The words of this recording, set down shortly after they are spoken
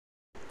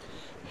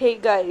Hey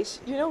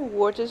guys, you know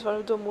what is one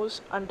of the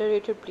most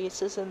underrated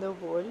places in the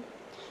world?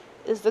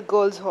 Is the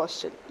girls'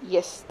 hostel.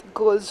 Yes, the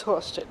girls'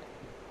 hostel.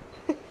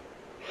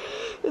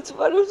 It's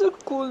one of the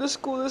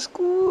coolest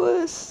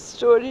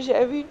stories.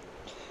 I mean,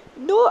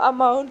 no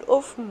amount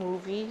of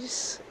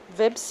movies,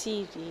 web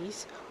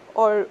series,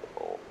 or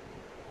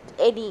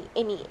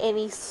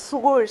any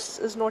source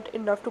is not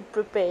enough to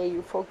prepare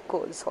you for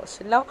girls'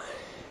 hostel. Now,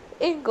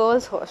 in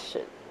girls'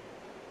 hostel,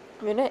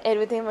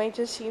 everything might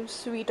just seem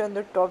sweet on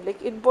the top.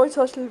 Like in boys'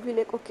 hostel, will be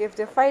like, okay, if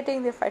they're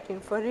fighting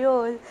for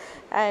real,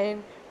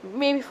 and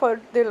maybe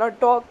they'll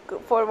not talk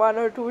for 1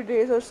 or 2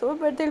 days or so,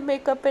 but they'll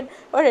make up and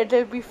alright,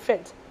 they'll be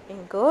friends.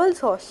 In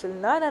girls' hostel,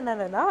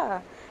 nah.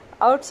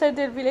 Outside,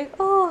 they'll be like,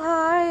 oh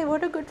hi,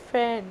 what a good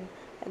friend,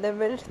 and the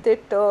minute they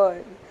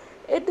turn,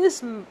 it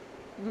is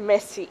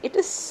messy. It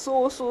is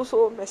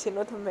so messy.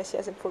 Not messy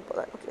as in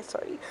football. Okay,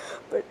 sorry,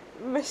 but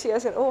messy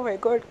as in oh my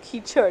god,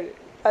 keychad,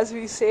 as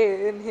we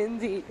say in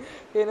Hindi.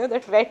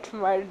 That wet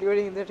mud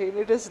during the rain.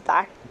 It is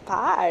that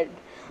bad,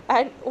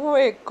 and oh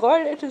my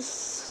god, it is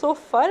so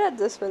fun at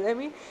this one. I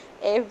mean,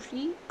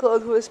 every girl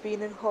who has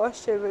been in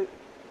hostel will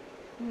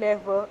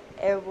never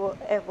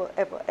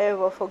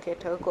ever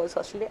forget her girls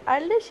hostel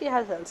unless she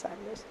has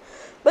Alzheimer's.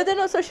 But then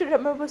also she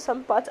remembers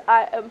some parts,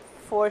 I am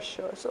for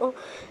sure. So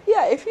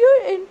yeah, if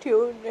you're in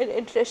tune and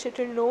interested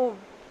to know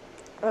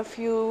a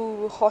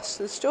few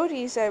hostel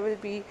stories, I will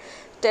be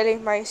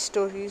telling my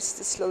stories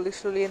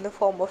slowly in the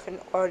form of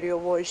an audio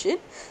version.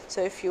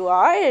 So if you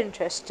are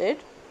interested,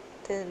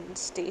 then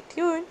stay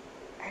tuned.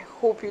 I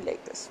hope you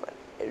like this one.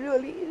 I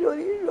really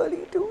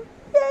do.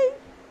 Yay!